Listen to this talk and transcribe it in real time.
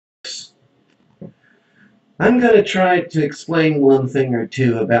I'm going to try to explain one thing or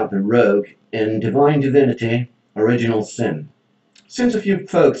two about the rogue in Divine Divinity Original Sin, since a few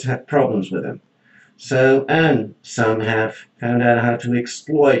folks have problems with him. And some have found out how to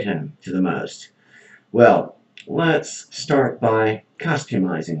exploit him to the most. Well, let's start by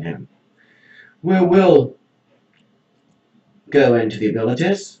customizing him. We will go into the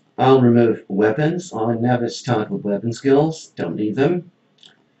abilities. I'll remove weapons. I never start with weapon skills. Don't need them.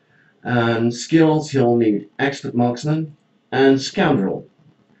 And skills, you'll need expert marksman and scoundrel.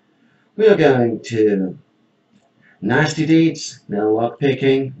 We are going to nasty deeds, no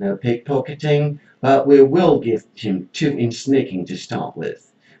lockpicking, no pickpocketing, but we will give him 2 in sneaking to start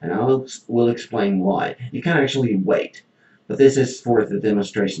with. And will explain why. You can actually wait, but this is for the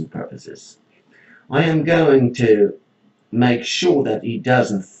demonstration purposes. I am going to make sure that he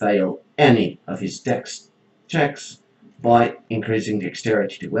doesn't fail any of his dex checks by increasing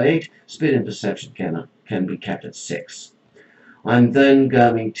dexterity to 8. Speed and perception can be kept at 6. I'm then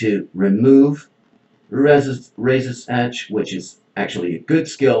going to remove Razor's Edge, which is actually a good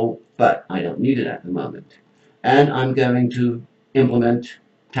skill, but I don't need it at the moment. And I'm going to implement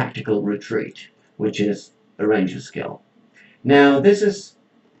Tactical Retreat, which is a ranger skill. Now, this is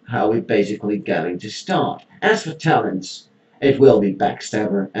how we're basically going to start. As for talents, it will be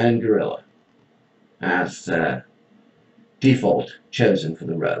Backstabber and Guerrilla as default chosen for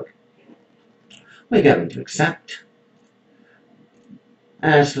the rogue. We're going to accept.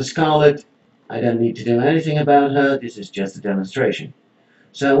 As for Scarlet, I don't need to do anything about her, this is just a demonstration.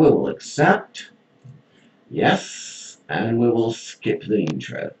 So we will accept, yes, and we will skip the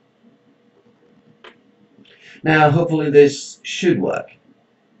intro. Now hopefully this should work,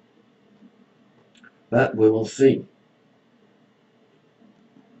 but we will see.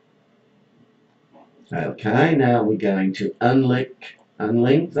 Okay, now we're going to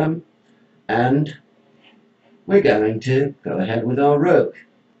unlink them, and we're going to go ahead with our rogue.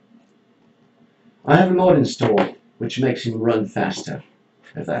 I have a mod installed which makes him run faster.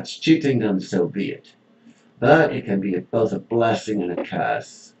 If that's cheating, then so be it. But it can be both a blessing and a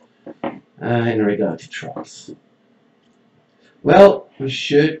curse in regard to trolls. Well, we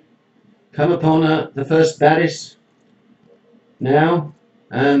should come upon the first baddies now,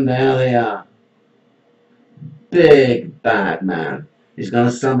 and there they are. Big bad man. He's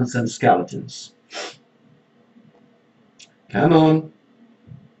gonna summon some skeletons. Come on.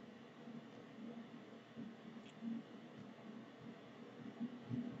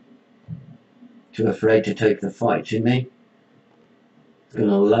 Too afraid to take the fight, isn't he? He's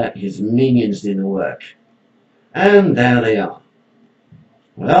gonna let his minions do the work. And there they are.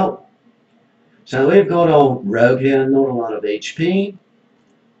 Well, so we've got our rogue here, not a lot of HP,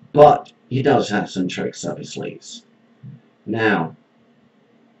 but he does have some tricks up his sleeves. Now,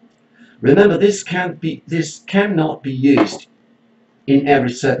 remember this cannot be used in every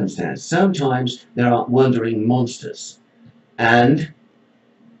circumstance. Sometimes there are wandering monsters, and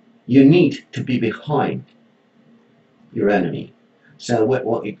you need to be behind your enemy. So what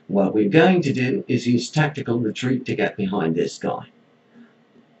we're going to do is use Tactical Retreat to get behind this guy.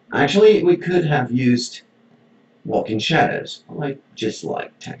 Actually, we could have used Walk in Shadows. I just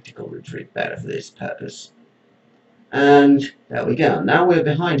like Tactical Retreat better for this purpose. And there we go. Now we're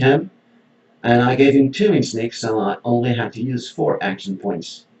behind him, and I gave him 2 in sneak, so I only had to use 4 action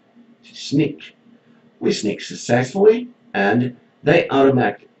points to sneak. We sneak successfully, and they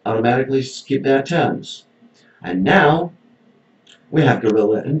automatically skip their turns. And now we have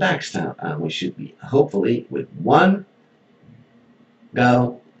Guerrilla and Backstab, and we should be hopefully with 1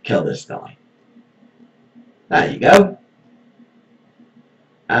 go kill this guy. There you go.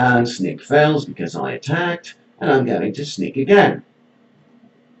 And sneak fails because I attacked, and I'm going to sneak again.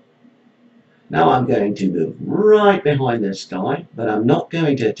 Now I'm going to move right behind this guy, but I'm not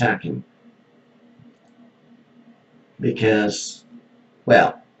going to attack him because,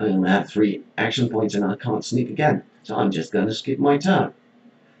 well, I only have 3 action points and I can't sneak again, so I'm just going to skip my turn.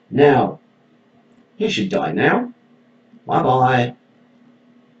 Now, he should die now. Bye-bye.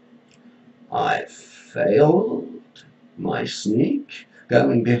 I failed my sneak,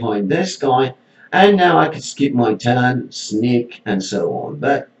 going behind this guy, and now I can skip my turn, sneak, and so on.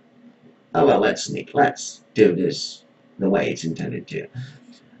 But, oh well, let's sneak. Let's do this the way it's intended to.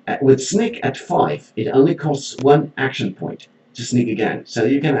 With sneak at 5, it only costs 1 action point to sneak again. So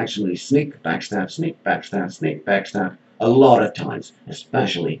you can actually sneak, backstab, sneak, backstab, sneak, backstab a lot of times,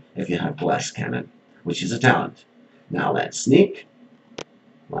 especially if you have glass cannon, which is a talent. Now let's sneak.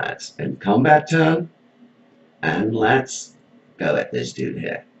 Let's end combat turn, and let's go at this dude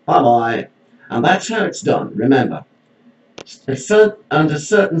here. Bye-bye. And that's how it's done. Remember, under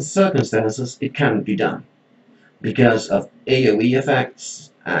certain circumstances, it can be done. because of AoE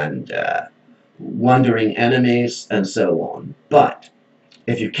effects and wandering enemies and so on. But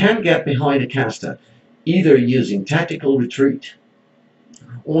if you can get behind a caster, either using tactical retreat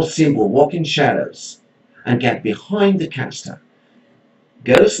or simple walk in shadows, and get behind the caster,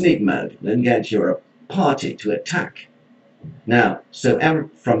 go to sneak mode, then get your party to attack. Now,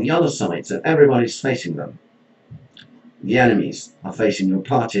 from the other side, so everybody's facing them, the enemies are facing your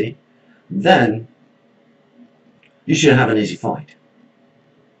party, then you should have an easy fight.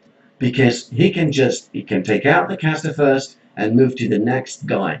 Because he can take out the caster first and move to the next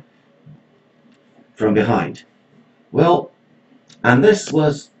guy from behind. Well, and this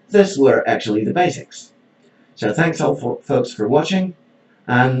were actually the basics. So thanks all folks for watching,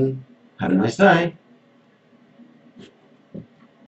 and have a nice day.